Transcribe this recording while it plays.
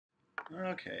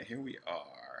Okay, here we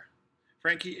are.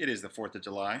 Frankie, it is the 4th of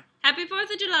July. Happy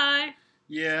 4th of July.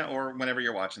 Yeah, or whenever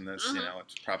you're watching this,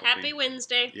 it's probably... Happy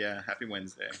Wednesday. Yeah, happy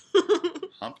Wednesday.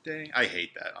 Hump day? I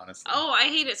hate that, honestly. Oh, I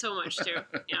hate it so much, too.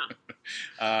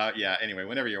 Yeah. Yeah, anyway,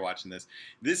 whenever you're watching this.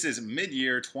 This is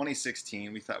mid-year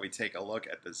 2016. We thought we'd take a look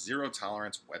at the Zero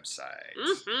Tolerance website.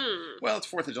 Well, it's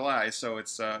 4th of July, so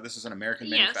it's this is an American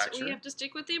manufacturer. Yes, we have to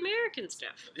stick with the American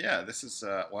stuff. Yeah, this is,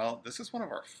 this is one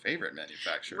of our favorite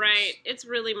manufacturers. Right. It's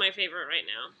really my favorite right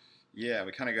now. Yeah,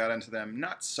 we kind of got into them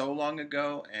not so long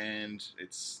ago, and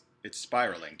it's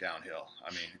spiraling downhill.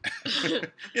 I mean,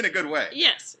 in a good way.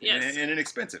 Yes, yes. In an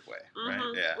expensive way, right?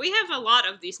 Yeah. We have a lot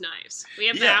of these knives. We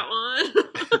have that one.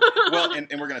 Well, and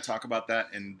we're going to talk about that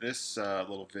in this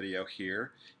little video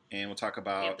here, and we'll talk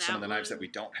about some of the knives that we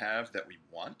don't have that we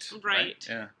want. Right.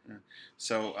 Yeah.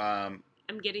 So, I'm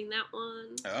getting that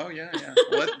one. Oh, yeah.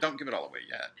 Well, don't give it all away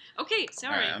yet. Okay,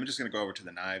 sorry. All right, I'm just going to go over to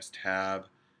the Knives tab.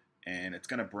 And it's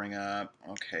going to bring up,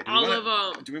 okay. All of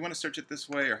them. Do we want to search it this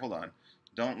way? Or hold on.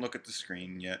 Don't look at the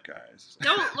screen yet, guys.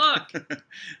 Don't look.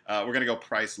 We're going to go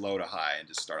price low to high and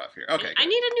just start off here. Okay. I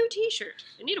need a new t-shirt.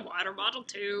 I need a water bottle,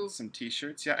 too. Some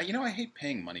t-shirts. Yeah, I hate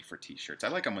paying money for t-shirts. I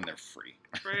like them when they're free.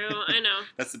 True, I know.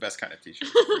 That's the best kind of t-shirt.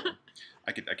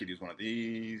 I could use one of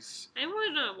these. I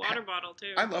want a water bottle,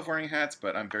 too. I love wearing hats,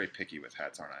 but I'm very picky with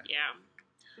hats, aren't I? Yeah.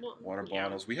 Well, water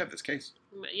bottles. We have this case.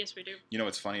 Yes, we do. You know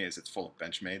what's funny is it's full of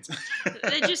Benchmades.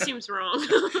 That just seems wrong.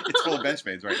 It's full of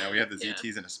Benchmades right now. We have the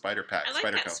ZTs in a spider pack. I like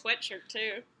spider that coat. Sweatshirt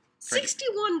too.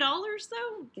 $61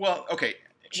 though. Well, okay.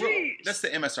 Well, that's the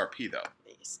MSRP though.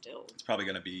 Still. It's probably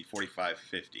going to be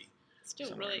 $45.50.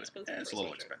 Still really expensive. Yeah, it's a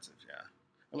little expensive. Yeah.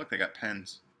 Oh, look, they got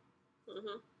pens.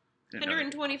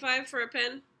 $125 for a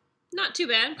pen. Not too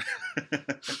bad.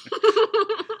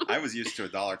 I was used to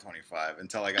 $1.25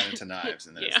 until I got into knives,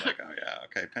 and then it's like, oh yeah,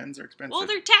 okay, pens are expensive. Well,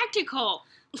 they're tactical.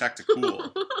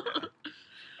 Tactical.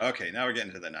 Yeah. Okay, now we're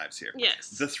getting to the knives here. Yes.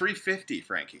 The 350,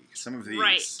 Frankie. Some of these.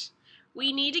 Right.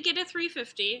 We need to get a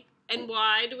 350. And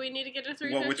why do we need to get a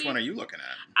 350? Well, which one are you looking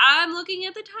at? I'm looking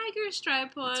at the tiger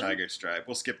stripe one. The tiger stripe.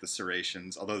 We'll skip the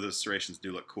serrations, although those serrations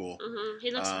do look cool.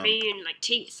 He looks mean, like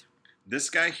teeth. This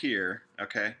guy here,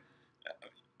 okay.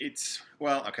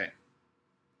 Okay.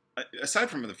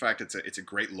 Aside from the fact it's a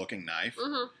great looking knife,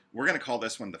 we're gonna call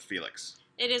this one the Felix.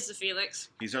 It is the Felix.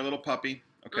 He's our little puppy.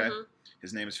 Okay.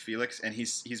 His name is Felix, and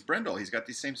he's brindle. He's got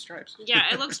these same stripes. Yeah,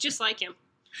 it looks just like him.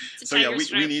 So yeah,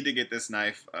 we need to get this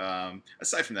knife.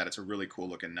 Aside from that, it's a really cool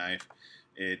looking knife.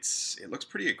 It looks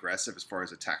pretty aggressive as far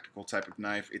as a tactical type of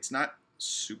knife. It's not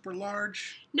super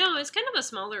large. No, it's kind of a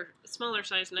smaller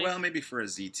size knife. Well, maybe for a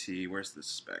ZT. Where's the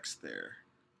specs there?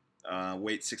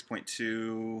 Weight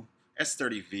 6.2,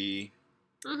 S30V.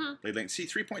 Blade length. See,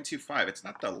 3.25. It's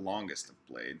not the longest of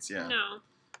blades. Yeah. No,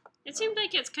 it seemed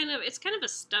like it's kind of a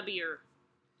stubbier.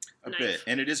 A bit,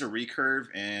 and it is a recurve,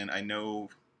 and I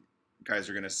know guys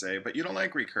are gonna say, but you don't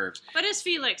like recurves. But it's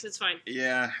Felix. It's fine.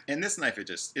 Yeah, and this knife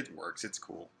it works. It's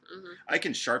cool. I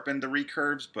can sharpen the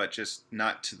recurves, but just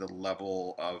not to the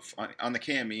level of on the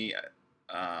KME.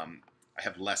 I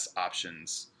have less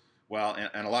options. Well,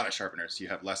 and a lot of sharpeners, you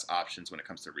have less options when it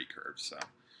comes to recurves. So,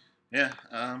 yeah,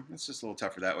 it's just a little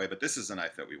tougher that way. But this is a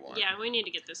knife that we want. Yeah, we need to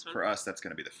get this one. For us, that's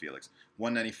going to be the Felix.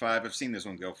 $195. I've seen this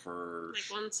one go for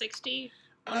like $160,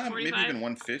 maybe even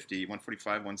 $150,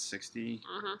 $145, $160,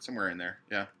 somewhere in there.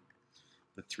 Yeah,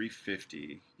 the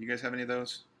 350. You guys have any of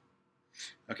those?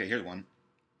 Okay, here's one.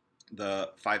 The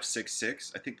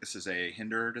 566. I think this is a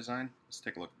Hinderer design. Let's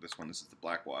take a look at this one. This is the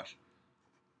black wash.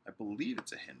 I believe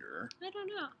it's a Hinderer. I don't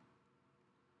know.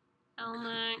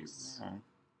 Elmax.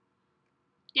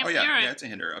 Yep, you're right. Yeah, it's a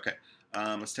Hinderer. Okay.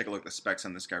 Let's take a look at the specs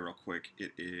on this guy real quick.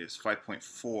 It is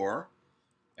 5.4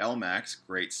 Elmax,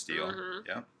 great steel.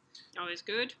 Yeah. Always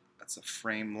good. That's a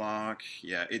frame lock.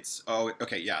 Yeah,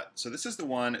 okay, yeah. So this is the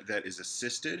one that is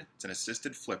assisted. It's an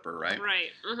assisted flipper, right?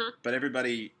 Right. But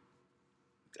everybody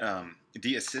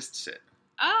de-assists it.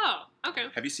 Oh, okay.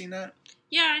 Have you seen that?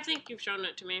 Yeah, I think you've shown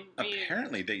it to me.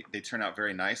 Apparently, they turn out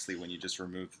very nicely when you just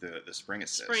remove the spring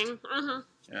assist.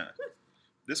 Yeah.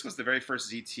 This was the very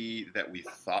first ZT that we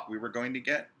thought we were going to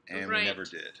get, and we never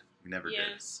did. We never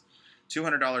did.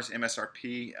 $200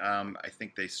 MSRP. I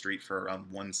think they street for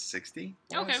around $160.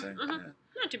 Okay. Yeah.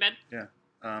 Not too bad.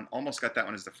 Yeah. Almost got that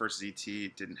one as the first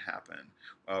ZT. Didn't happen.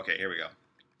 Okay, here we go.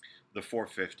 The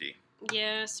 450.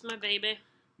 Yes, my baby.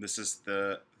 This is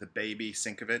the baby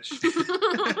Sinkovich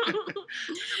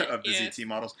of the ZT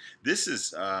models. This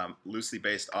is loosely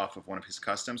based off of one of his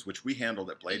customs, which we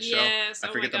handled at Blade Show. Yes,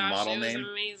 I forget the model name. It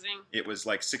was amazing. It was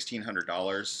like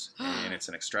 $1,600, and it's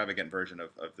an extravagant version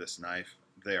of this knife.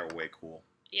 They are way cool.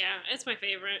 Yeah, it's my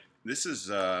favorite. This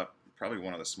is probably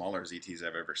one of the smaller ZTs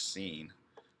I've ever seen.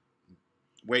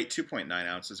 Weight 2.9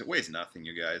 ounces. It weighs nothing,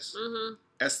 you guys.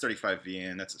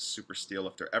 S35VN. That's a super steel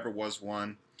if there ever was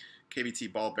one.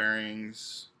 KBT ball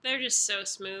bearings. They're just so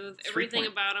smooth. Everything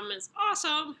about them is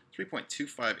awesome.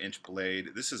 3.25-inch blade.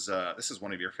 This is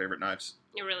one of your favorite knives.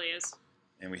 It really is.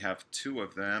 And we have 2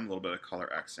 of them. A little bit of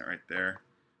color accent right there.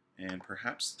 And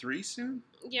perhaps 3 soon?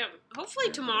 Yeah, hopefully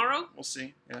tomorrow. We'll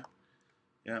see, yeah.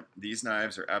 Yeah, these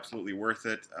knives are absolutely worth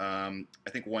it. I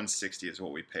think $160 is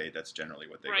what we paid. That's generally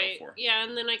what they go for. Yeah,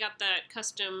 and then I got that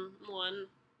custom one.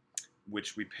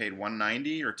 Which we paid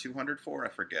 $190 or $200 for? I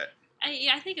forget.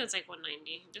 I think it was like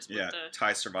 $190. Just with the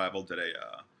Thai Survival did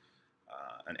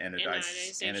an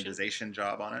anodization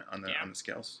job on it, on the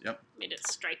scales. Yep. Made it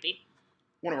stripey.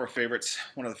 One of our favorites,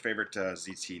 one of the favorite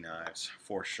ZT knives,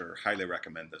 for sure. Highly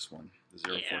recommend this one, the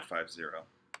 0450.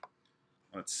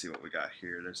 Let's see what we got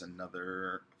here. There's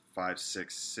another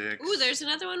 566. Ooh, there's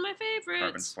another one of my favorites.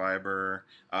 Carbon fiber.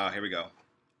 Here we go.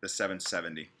 The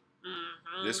 770.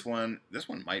 This one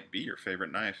might be your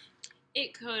favorite knife.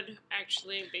 It could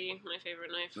actually be my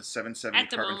favorite knife. The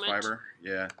 770 carbon fiber.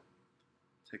 Yeah.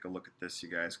 Take a look at this, you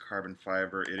guys. Carbon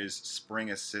fiber. It is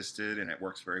spring assisted and it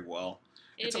works very well.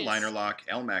 It's a liner lock,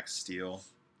 LMAX steel.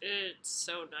 It's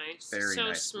so nice. Very so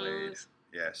nice smooth. blade.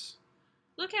 Yes.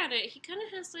 Look at it. He kind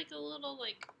of has like a little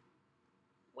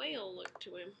whale look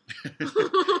to him.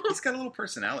 He's got a little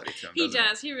personality to him. He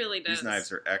does. He really does. These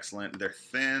knives are excellent. They're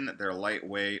thin. They're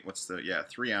lightweight.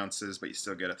 3 ounces, but you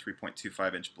still get a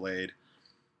 3.25-inch blade.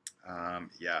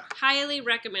 Yeah. Highly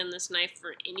recommend this knife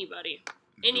for anybody.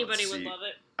 Anybody would love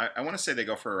it. I want to say they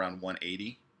go for around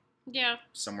 $180. Yeah.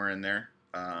 Somewhere in there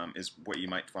is what you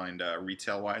might find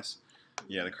retail-wise.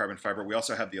 Yeah, the carbon fiber. We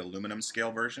also have the aluminum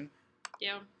scale version.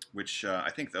 Yeah. Which I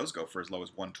think those go for as low as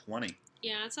 $120.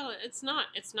 Yeah, it's not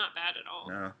bad at all.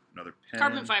 No, another pen.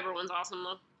 Carbon fiber one's awesome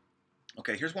though.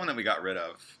 Okay, here's one that we got rid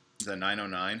of. The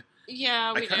 909.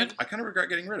 Yeah, we did. I kind of regret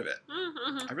getting rid of it.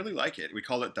 I really like it. We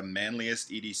call it the manliest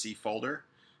EDC folder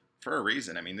for a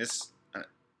reason. I mean, this...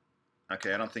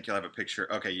 okay, I don't think you'll have a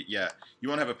picture. Okay, yeah. You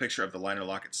won't have a picture of the liner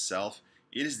lock itself.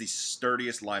 It is the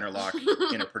sturdiest liner lock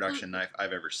in a production knife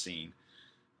I've ever seen.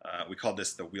 We call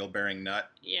this the wheel bearing nut.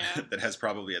 Yeah. That has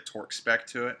probably a torque spec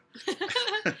to it.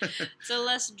 It's a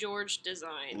Les George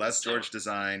design. George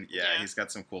design. Yeah, he's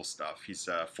got some cool stuff. He's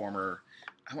a former,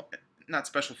 not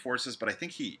special forces, but I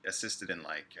think he assisted in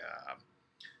like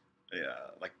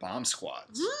bomb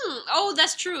squads. Oh,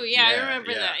 that's true. Yeah, I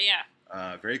remember that.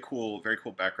 Yeah. Very cool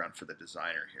background for the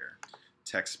designer here.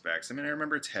 Tech specs. I mean, I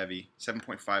remember it's heavy,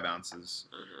 7.5 ounces,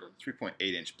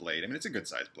 3.8-inch blade. I mean, it's a good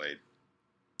sized blade.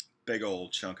 Big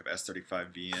old chunk of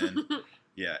S35VN.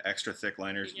 Yeah, extra thick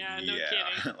liners. Yeah, no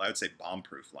kidding. I would say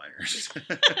bomb-proof liners.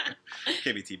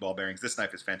 KBT ball bearings. This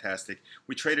knife is fantastic.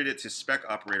 We traded it to Spec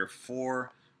Operator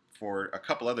 4 for a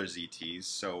couple other ZTs.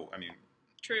 So, I mean...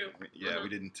 True. Yeah, we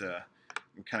didn't...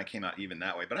 we kind of came out even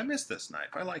that way. But I miss this knife.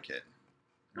 I like it.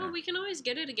 Well, we can always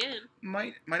get it again.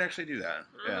 Might actually do that.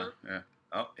 Yeah.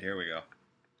 Oh, here we go.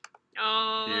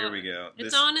 Oh, here we go.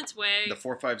 It's on its way. The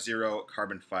 450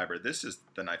 carbon fiber. This is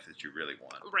the knife that you really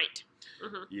want. Right.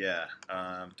 Yeah.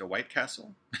 Dwight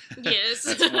Castle. Yes.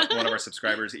 That's one of our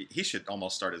subscribers. He should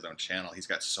almost start his own channel. He's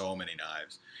got so many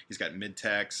knives. He's got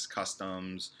mid-techs,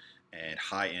 customs, and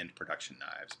high-end production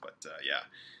knives. But yeah,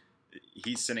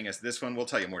 he's sending us this one. We'll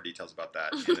tell you more details about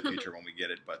that in the future when we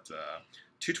get it. But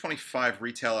 $225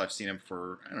 retail. I've seen him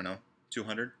for, I don't know,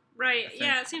 $200. Right.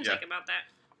 Yeah, it seems like about that.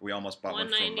 We almost bought one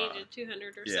from... $190 to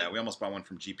 $200 or so. Yeah, we almost bought one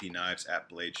from GP Knives at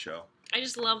Blade Show. I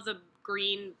just love the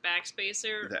green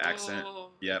backspacer. The accent.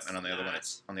 Yep, and on the other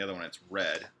one it's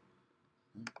red.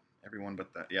 Everyone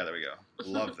but that. Yeah, there we go.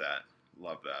 Love that.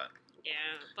 Love that. Yeah,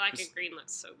 black and green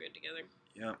looks so good together.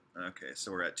 Yep. Okay,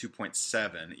 so we're at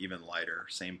 2.7, even lighter.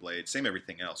 Same blade, same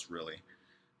everything else, really.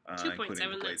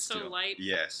 2.7, that's so light.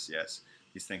 Yes.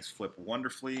 These things flip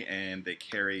wonderfully, and they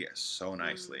carry so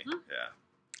nicely. Yeah.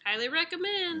 Highly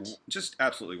recommend. Just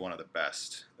absolutely one of the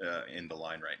best in the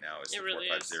line right now is the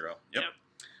 450. Yep.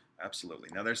 Absolutely.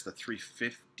 Now there's the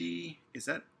 350. Is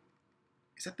that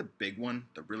the big one?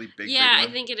 The really big one? Yeah, I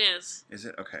think it is. Is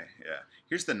it? Okay, yeah.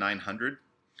 Here's the 900.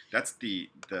 That's the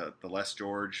Les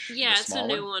George. Yeah, it's a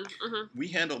new one. We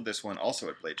handled this one also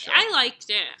at Blade Show. I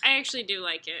liked it. I actually do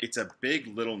like it. It's a big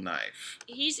little knife.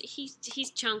 He's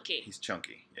chunky. He's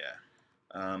chunky.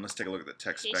 Yeah. Let's take a look at the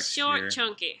tech specs He's short, here.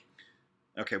 chunky.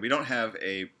 Okay, we don't have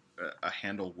a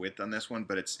handle width on this one,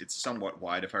 but it's somewhat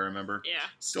wide if I remember. Yeah.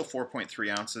 Still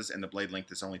 4.3 ounces, and the blade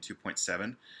length is only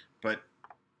 2.7, but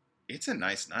it's a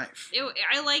nice knife.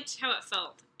 I liked how it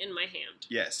felt in my hand.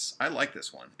 Yes, I like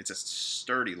this one. It's a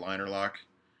sturdy liner lock.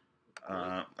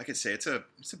 Like I say, it's a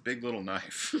big little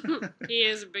knife. He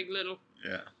is a big little.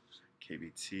 Yeah.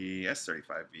 KBT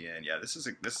S35VN. Yeah, this is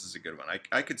a good one.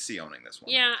 I could see owning this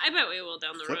one. Yeah, I bet we will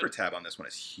down the Flipper road. tab on this one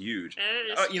is huge.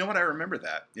 It is. You know what? I remember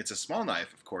that. It's a small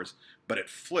knife, of course, but it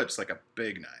flips like a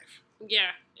big knife.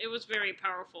 Yeah, it was very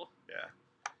powerful. Yeah.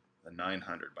 The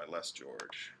 900 by Les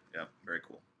George. Yeah, very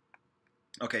cool.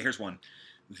 Okay, here's one.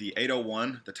 The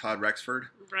 801, the Todd Rexford.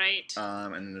 Right.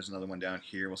 And then there's another one down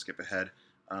here. We'll skip ahead.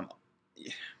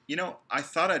 You know, I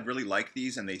thought I'd really like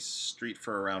these, and they street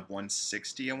for around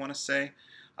 160, I want to say.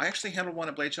 I actually handled one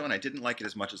at Blade Show, and I didn't like it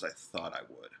as much as I thought I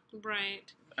would.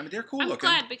 Right. I mean, they're cool I'm looking.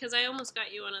 glad, because I almost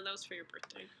got you one of those for your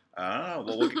birthday. Ah,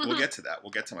 well, we'll get to that.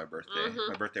 We'll get to my birthday.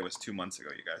 Mm-hmm. My birthday was 2 months ago,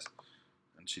 you guys.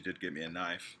 And she did give me a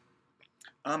knife.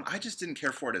 I just didn't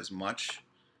care for it as much.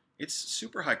 It's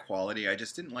super high quality. I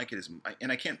just didn't like it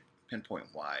and I can't pinpoint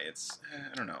why. It's,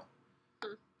 I don't know.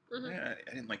 Mm-hmm.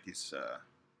 I didn't like these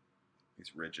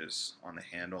ridges on the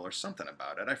handle or something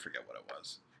about it. I forget what it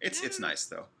was. It's nice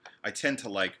though. I tend to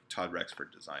like Todd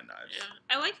Rexford design knives. Yeah,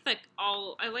 I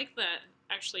like the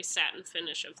actually satin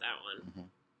finish of that one. Mm-hmm.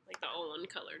 Like the all-one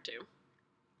color too.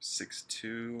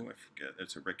 6.2. I forget.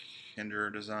 It's a Rick Hinder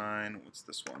design. What's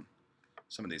this one?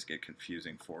 Some of these get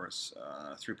confusing for us.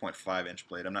 3.5 inch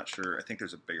blade. I'm not sure. I think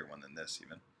there's a bigger one than this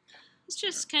even. It's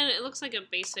just kind of. It looks like a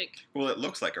basic. Well, it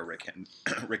looks like a Rick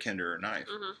Hinder knife.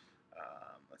 Mm-hmm.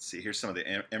 Let's see. Here's some of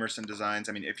the Emerson designs.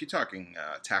 I mean, if you're talking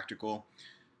tactical,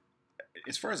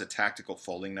 as far as a tactical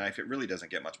folding knife, it really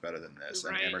doesn't get much better than this.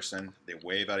 Right. And Emerson, they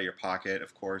wave out of your pocket,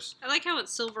 of course. I like how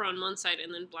it's silver on one side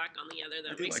and then black on the other.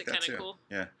 That makes it kind of cool.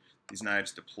 Yeah. These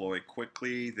knives deploy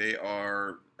quickly. They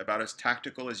are about as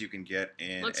tactical as you can get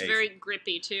in Looks very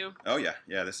grippy, too. Oh, yeah.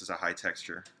 Yeah, this is a high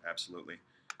texture. Absolutely.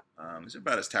 It's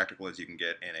about as tactical as you can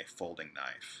get in a folding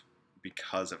knife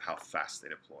because of how fast they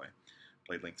deploy.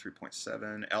 Blade length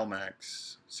 3.7,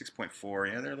 L-Max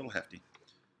 6.4. Yeah, they're a little hefty.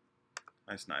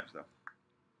 Nice knives, though.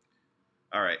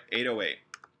 All right, 808.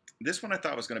 This one I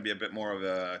thought was going to be a bit more of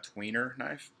a tweener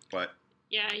knife, but...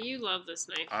 Yeah, you love this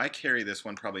knife. I carry this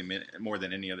one probably more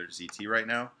than any other ZT right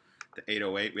now. The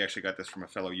 808, we actually got this from a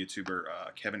fellow YouTuber,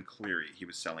 Kevin Cleary. He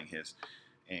was selling his.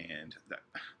 And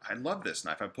I love this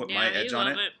knife. I put my edge on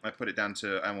it. I put it down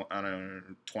to, I don't know,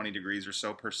 20 degrees or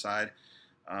so per side.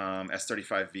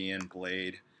 S35VN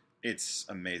blade. It's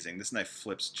amazing. This knife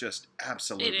flips just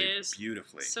absolutely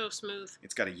beautifully. So smooth.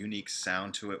 It's got a unique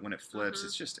sound to it when it flips. Mm-hmm.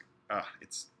 It's just,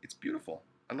 it's beautiful.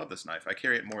 I love this knife. I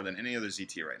carry it more than any other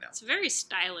ZT right now. It's very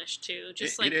stylish, too.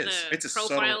 Just it is. The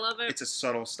profile of it. It's a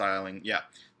subtle styling. Yeah.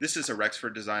 This is a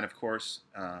Rexford design, of course.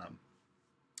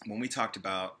 When we talked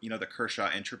about, the Kershaw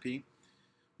Entropy,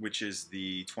 which is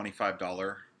the $25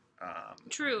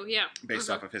 True, yeah. Based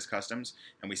off of his customs.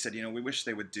 And we said, we wish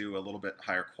they would do a little bit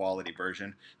higher quality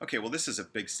version. Okay, well, this is a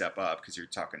big step up because you're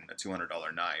talking a $200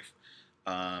 knife.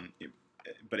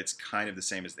 But it's kind of the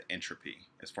same as the Entropy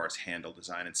as far as handle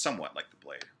design and somewhat like the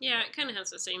blade. Yeah, it kind of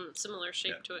has the similar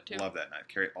shape to it, too. Love that knife.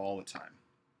 Carry it all the time.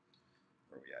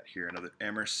 Where are we at here? Another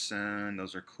Emerson.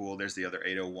 Those are cool. There's the other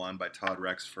 801 by Todd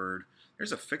Rexford.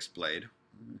 There's a fixed blade.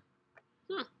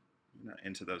 I'm not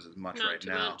into those as much right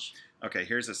now. Okay,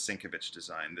 here's a Sinkovich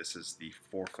design. This is the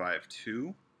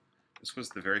 452. This was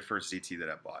the very first ZT that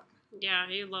I bought. Yeah,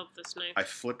 you love this knife. I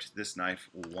flipped this knife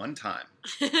one time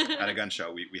at a gun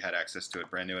show. We had access to it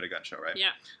brand new at a gun show, right?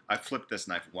 Yeah. I flipped this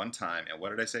knife one time, and what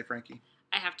did I say, Frankie?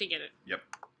 I have to get it. Yep.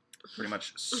 Pretty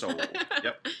much sold.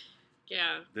 Yep.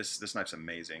 Yeah. This knife's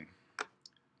amazing.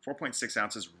 4.6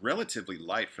 ounces, relatively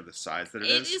light for the size that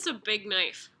it is. It is a big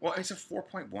knife. Well, it's a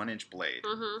 4.1 inch blade.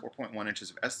 4.1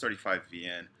 inches of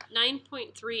S35VN.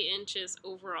 9.3 inches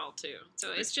overall, too.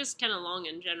 So it's just kind of long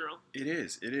in general. It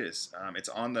is. It is. It's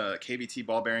on the KVT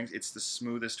ball bearings. It's the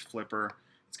smoothest flipper.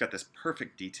 It's got this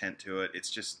perfect detent to it.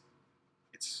 It's just,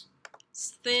 it's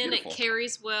thin. It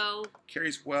carries well.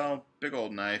 Carries well. Big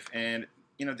old knife. And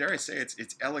dare I say,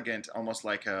 it's elegant, almost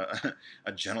like a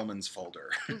gentleman's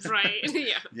folder. Right,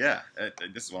 yeah. Yeah,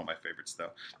 this is one of my favorites, though.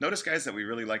 Notice, guys, that we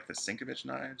really like the Sinkovich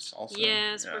knives also.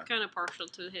 Yes, we're kind of partial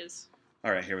to his.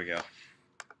 All right, here we go.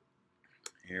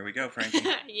 Here we go, Frankie.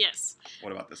 Yes.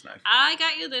 What about this knife? I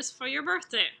got you this for your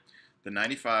birthday. The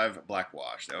 95 Black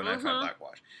Wash, the 095 Black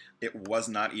Wash. It was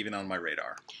not even on my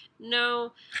radar.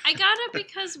 No, I got it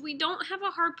because we don't have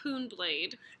a harpoon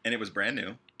blade. And it was brand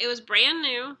new. It was brand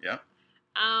new. Yeah.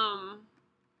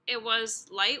 It was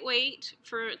lightweight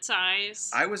for its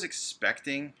size. I was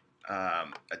expecting a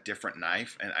different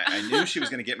knife, and I knew she was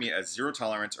going to get me a zero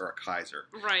tolerance or a Kaiser.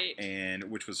 Right. And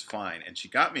which was fine. And she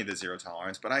got me the zero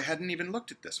tolerance, but I hadn't even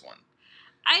looked at this one.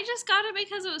 I just got it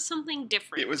because it was something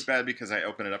different. It was bad because I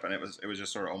opened it up and it was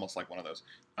just sort of almost like one of those,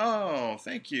 oh,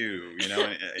 thank you, you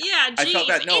know. Yeah, geez, I felt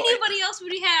that, anybody else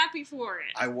would be happy for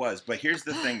it. I was, but here's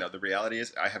the thing, though. The reality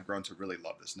is I have grown to really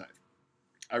love this knife.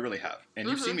 I really have, and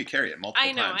you've seen me carry it multiple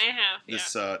times. I know, I have.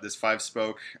 Yeah. This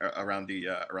 5-spoke around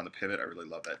the pivot, I really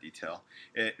love that detail.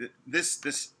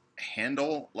 This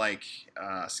handle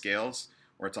scales,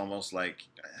 where it's almost like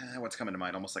what's coming to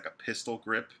mind, almost like a pistol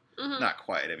grip. Not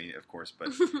quite, I mean, of course, but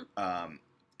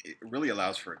it really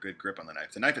allows for a good grip on the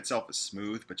knife. The knife itself is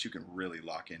smooth, but you can really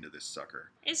lock into this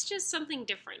sucker. It's just something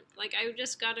different. Like, I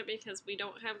just got it because we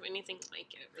don't have anything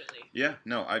like it, really. Yeah,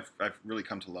 no, I've really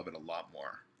come to love it a lot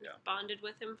more. Yeah. Bonded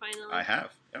with him finally. I have.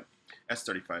 Yep.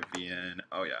 S35VN.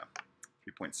 Oh yeah,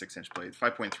 3.6 inch blade,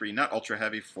 5.3. Not ultra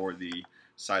heavy for the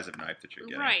size of knife that you're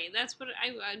getting. Right. That's what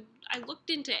I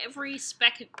looked into every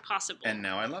spec possible. And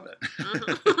now I love it.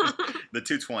 The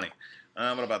 220.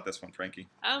 What about this one, Frankie?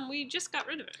 We just got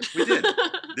rid of it. We did.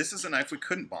 This is a knife we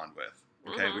couldn't bond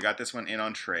with. Okay, we got this one in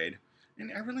on trade,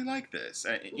 and I really like this.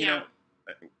 You know,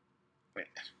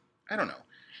 I don't know.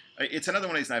 It's another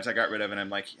one of these knives I got rid of, and I'm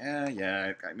like,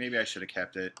 yeah, maybe I should have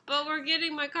kept it. But we're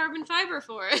getting my carbon fiber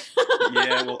for it.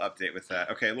 Yeah, we'll update with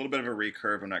that. Okay, a little bit of a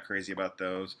recurve. I'm not crazy about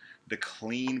those. The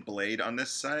clean blade on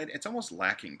this side, it's almost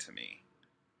lacking to me.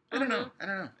 I don't know.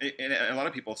 And a lot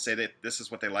of people say that this is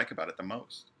what they like about it the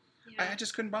most. Yeah. I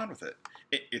just couldn't bond with it.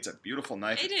 It's a beautiful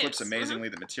knife. It flips amazingly.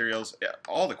 The materials,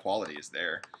 all the quality is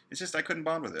there. It's just I couldn't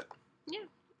bond with it. Yeah.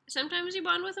 Sometimes you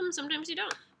bond with them, sometimes you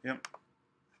don't. Yep.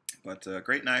 But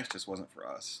great knife, just wasn't for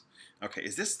us. Okay,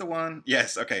 is this the one?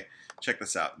 Yes, okay. Check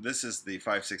this out. This is the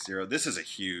 560. This is a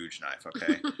huge knife,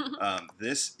 okay?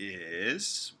 This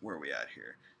is, where are we at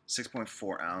here?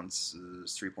 6.4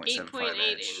 ounces,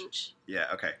 3.75 inch. Yeah,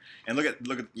 okay. And look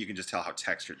at, you can just tell how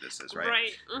textured this is, right?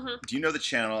 Right. Do you know the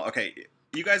channel? Okay,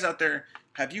 you guys out there,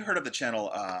 have you heard of the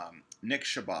channel Nick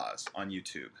Shabazz on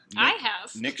YouTube? I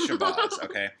have. Nick Shabazz,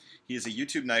 okay? He is a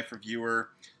YouTube knife reviewer.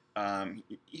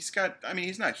 He's got, I mean,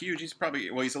 he's not huge. He's probably,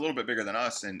 well, he's a little bit bigger than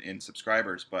us in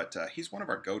subscribers, but he's one of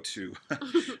our go-to.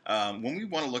 When we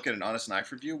want to look at an honest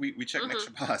knife review, we check Nick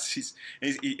Shabazz.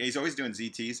 He's always doing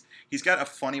ZTs. He's got a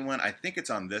funny one. I think it's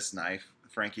on this knife,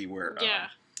 Frankie, where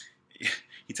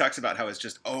he talks about how it's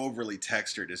just overly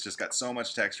textured. It's just got so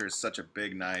much texture. It's such a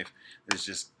big knife.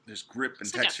 There's grip and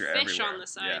texture everywhere. Fish on the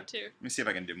side too. Let me see if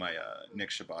I can do my Nick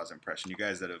Shabazz impression. You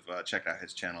guys that have checked out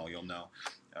his channel, you'll know.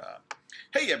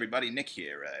 Hey everybody, Nick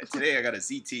here. Today I got a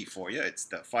ZT for you. It's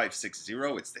the 560.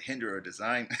 It's the Hindero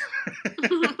design.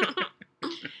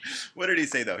 What did he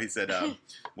say though? He said,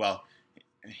 well,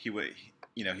 he would.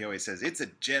 You know, he always says, it's a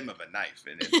gem of a knife,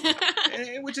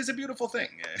 which is a beautiful thing.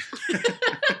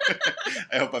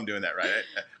 I hope I'm doing that right.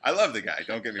 I love the guy,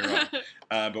 don't get me wrong.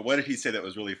 But what did he say that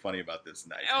was really funny about this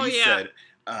knife? Oh,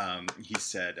 He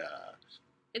said,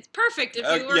 it's perfect if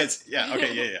you work... Yes, yeah,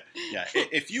 okay, yeah.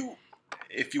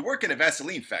 If you work in a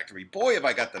Vaseline factory, boy, have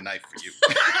I got the knife for you.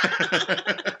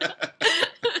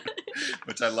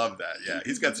 Which I love that. Yeah,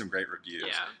 he's got some great reviews.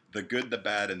 Yeah. The good, the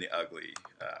bad, and the ugly,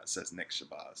 says Nick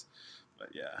Shabazz.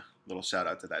 But yeah, little shout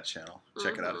out to that channel.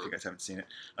 Check it out if you guys haven't seen it.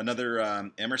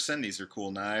 Another Emerson. These are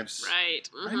cool knives. Right.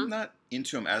 I'm not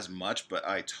into them as much, but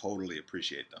I totally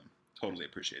appreciate them. Totally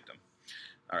appreciate them.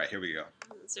 All right, here we go.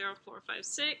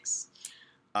 0456.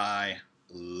 I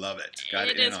love it. Got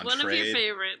it is in on one trade. Of your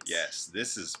favorites. Yes,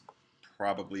 this is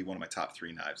probably one of my top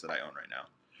 3 knives that I own right now.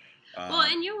 Well,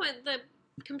 and you know what? The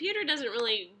computer doesn't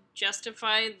really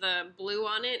justify the blue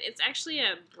on it. It's actually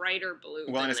a brighter blue.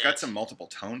 Well, and it's got some multiple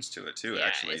tones to it too.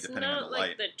 Actually, depending on the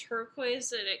light. It's not like the turquoise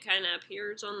that it kind of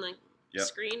appears on the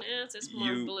screen as. It's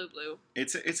more blue.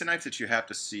 It's a knife that you have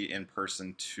to see in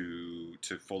person to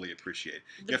fully appreciate.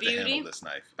 You have beauty. To handle this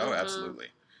knife. Oh, absolutely.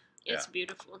 It's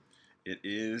beautiful. It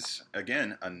is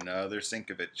again another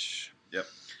Sinkovich. Yep.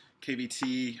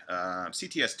 KVT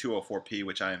CTS 204P,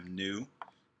 which I am new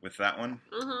with that one.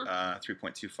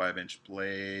 3.25 inch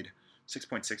blade,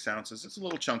 6.6 ounces. It's a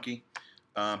little chunky.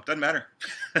 Doesn't matter.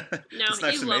 This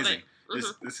knife's amazing.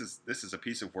 This is a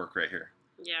piece of work right here.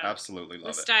 Yeah, absolutely love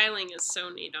it. The styling is so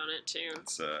neat on it too.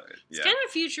 It's kind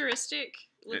of futuristic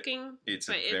looking. It's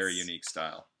a very unique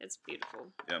style. It's beautiful.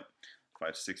 Yep.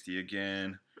 560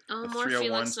 again. Oh, more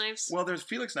Felix knives. Well, there's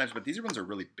Felix knives, but these ones are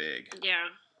really big. Yeah.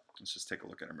 Let's just take a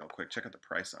look at them real quick. Check out the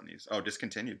price on these. Oh,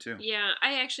 discontinued too. Yeah,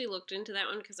 I actually looked into that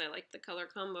one because I like the color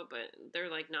combo, but they're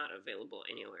like not available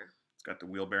anywhere. It's got the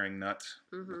wheel bearing nut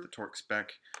with the torque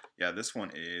spec. Yeah, this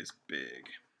one is big.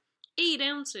 8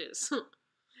 ounces.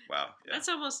 Wow. Yeah. That's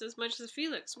almost as much as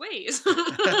Felix weighs.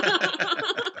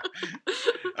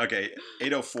 Okay,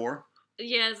 804.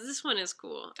 Yes, this one is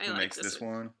cool. I Who like makes this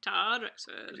one? Todd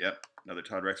Rexford. Yep, another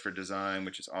Todd Rexford design,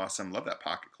 which is awesome. Love that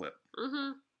pocket clip.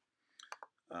 Mm-hmm.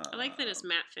 I like that it's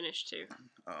matte finish too.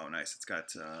 Oh, nice. It's got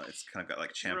it's kind of got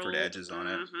like chamfered Rolled. edges on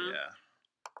it. Mm-hmm. Yeah.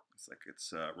 It's like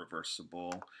it's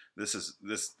reversible.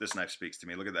 This knife speaks to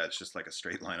me. Look at that. It's just like a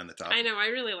straight line on the top. I know. I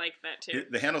really like that too.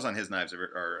 The handles on his knives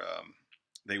are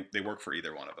they work for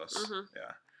either one of us. Mm-hmm.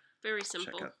 Yeah. Very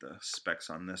simple. Check out the specs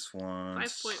on this one.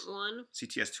 5.1.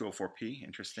 CTS 204P.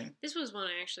 Interesting. This was one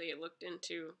I actually looked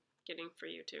into getting for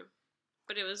you too,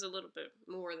 but it was a little bit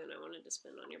more than I wanted to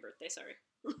spend on your birthday. Sorry.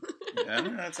 Yeah,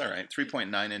 that's all right.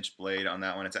 3.9-inch blade on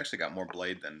that one. It's actually got more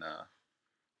blade than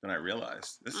I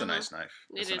realized. This is a nice knife.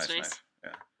 It is nice.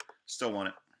 Yeah. Still want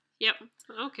it. Yep.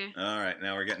 Okay. All right.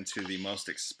 Now we're getting to the most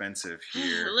expensive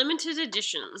here. Limited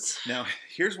editions. Now,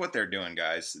 here's what they're doing,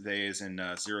 guys. They is in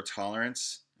zero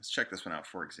tolerance. Let's check this one out,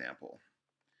 for example.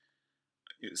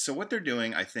 So what they're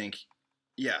doing, I think,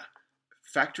 yeah,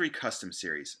 factory custom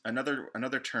series.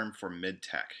 Another term for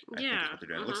mid-tech, I think is what they're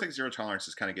doing. It looks like zero tolerance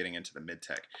is kind of getting into the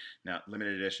mid-tech. Now,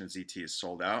 limited edition ZT is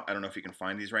sold out. I don't know if you can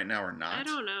find these right now or not. I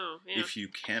don't know. Yeah. If you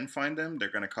can find them, they're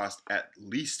going to cost at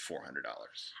least $400.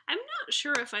 I'm not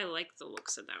sure if I like the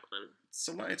looks of that one.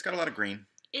 So it's got a lot of green.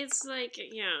 It's like,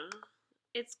 yeah,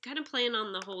 it's kind of playing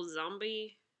on the whole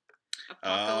zombie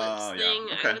apocalypse thing.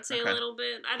 Okay, I would say a little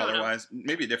bit. I don't know. Color-wise,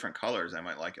 maybe different colors. I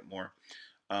might like it more.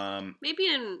 Maybe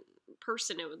in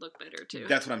person it would look better too.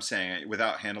 That's what I'm saying.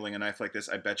 Without handling a knife like this,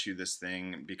 I bet you this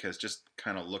thing, because just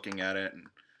kind of looking at it, and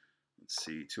let's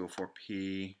see,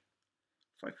 204P,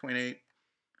 5.8.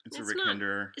 It's a Rick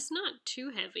Hinder. It's not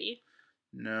too heavy.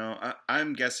 No,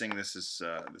 I'm guessing this is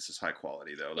high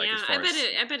quality though. Like, yeah, as far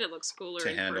I bet it looks cooler to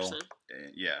in handle. person.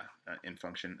 In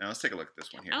function. Now let's take a look at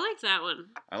this one here. I like that one.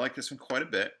 I like this one quite a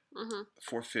bit. Mm-hmm.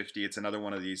 450. It's another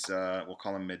one of these. We'll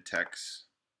call them mid-techs.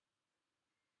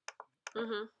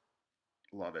 Mm-hmm.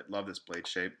 Love it. Love this blade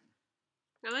shape.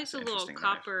 I like the little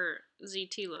copper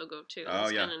ZT logo too. Oh,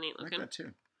 it's yeah. kind of neat looking. I like that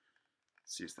too.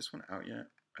 Let's see, is this one out yet?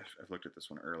 I've looked at this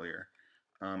one earlier.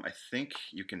 I think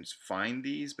you can find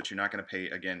these, but you're not going to pay.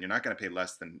 Again, you're not going to pay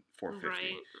less than $450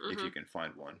 if you can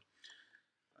find one.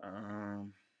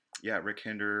 Yeah, Rick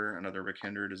Hinder, another Rick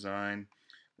Hinder design.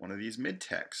 One of these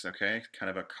mid-techs, okay? Kind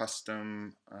of a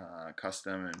custom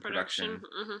and production.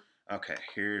 Mm-hmm. Okay,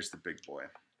 here's the big boy.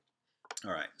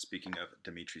 All right, speaking of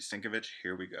Dmitry Sinkovich,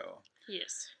 here we go.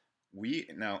 Yes.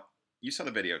 Now, you saw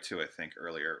the video too, I think,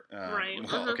 earlier. Right.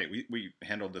 Well, okay, we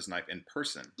handled this knife in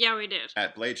person. Yeah, we did.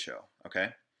 At Blade Show, okay?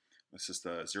 This is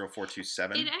the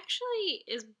 0427. It actually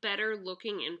is better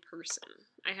looking in person,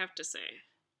 I have to say.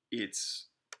 These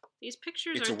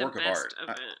pictures are the best of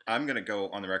it. I'm going to go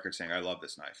on the record saying I love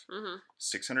this knife.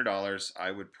 $600, I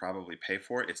would probably pay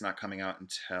for it. It's not coming out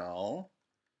until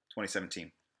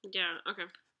 2017. Yeah, okay.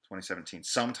 2017,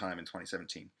 sometime in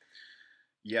 2017.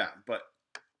 Yeah, but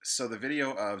so the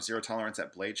video of Zero Tolerance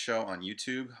at Blade Show on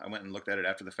YouTube, I went and looked at it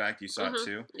after the fact. You saw it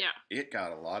too? Yeah. It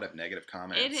got a lot of negative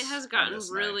comments. It has gotten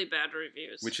really bad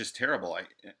reviews. Which is terrible.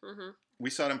 We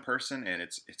saw it in person, and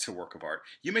it's a work of art.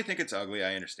 You may think it's ugly.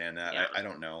 I understand that. Yeah. I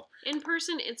don't know. In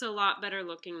person, it's a lot better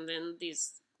looking than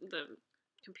the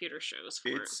computer shows for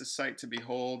It's a sight to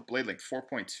behold. Blade length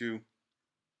 4.2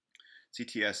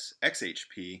 CTS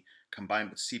XHP combined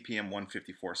with CPM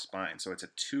 154 spine. So it's a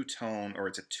two-tone, or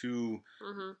it's a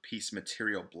two-piece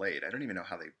material blade. I don't even know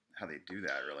how they do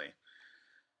that, really.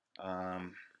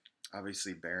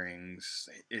 Obviously bearings.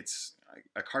 It's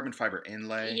a carbon fiber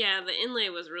inlay. Yeah, the inlay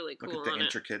was really cool. Look at the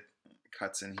intricate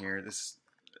cuts in here.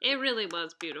 It really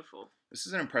was beautiful. This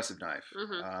is an impressive knife.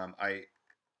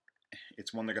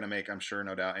 It's one they're going to make, I'm sure,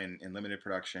 no doubt, in limited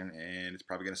production, and it's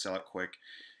probably going to sell out quick.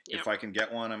 Yep. If I can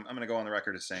get one, I'm going to go on the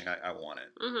record as saying I want it.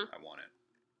 I want it.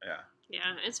 Yeah.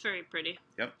 Yeah, it's very pretty.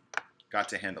 Yep. Got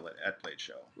to handle it at Blade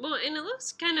Show. Well, and it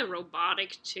looks kind of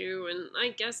robotic too, and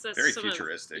I guess that's very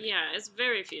futuristic. Yeah, it's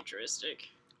very futuristic.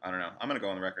 I don't know. I'm going to go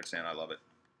on the record saying I love it.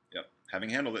 Yep.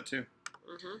 Having handled it too.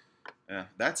 Yeah,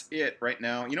 that's it right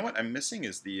now. You know what I'm missing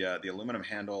is the aluminum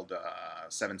handled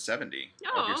 770.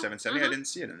 Oh. Your 770. I didn't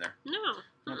see it in there. No.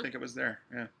 I don't think it was there.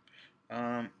 Yeah.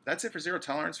 That's it for Zero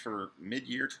Tolerance for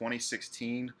mid-year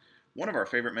 2016. One of our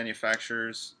favorite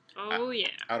manufacturers. Oh, yeah.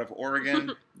 Out of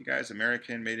Oregon. You guys,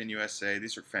 American, made in USA.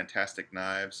 These are fantastic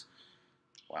knives.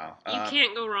 Wow. You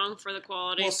can't go wrong for the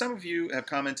quality. Well, some of you have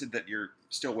commented that you're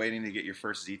still waiting to get your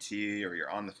first ZT, or you're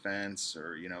on the fence,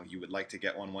 or you would like to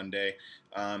get one day.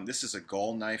 This is a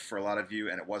goal knife for a lot of you,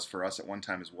 and it was for us at one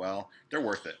time as well. They're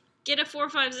worth it. Get a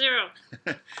 450.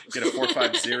 Get a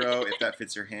 450 if that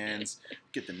fits your hands.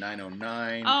 Get the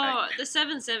 909. Oh, the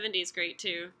 770 is great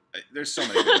too. There's so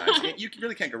many good knives. You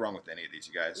really can't go wrong with any of these,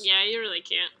 you guys. Yeah, you really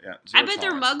can't. Yeah, I bet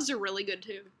their mugs are really good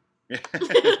too. Yeah,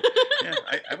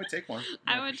 I would take one. Yeah,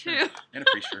 I would too. And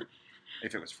a free shirt,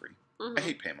 if it was free. Mm-hmm. I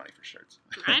hate paying money for shirts.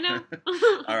 I know.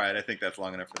 All right, I think that's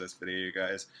long enough for this video, you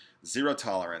guys. Zero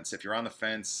tolerance. If you're on the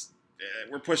fence,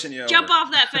 we're pushing you Jump over.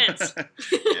 off that fence.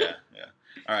 Yeah.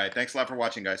 All right, thanks a lot for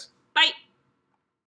watching, guys.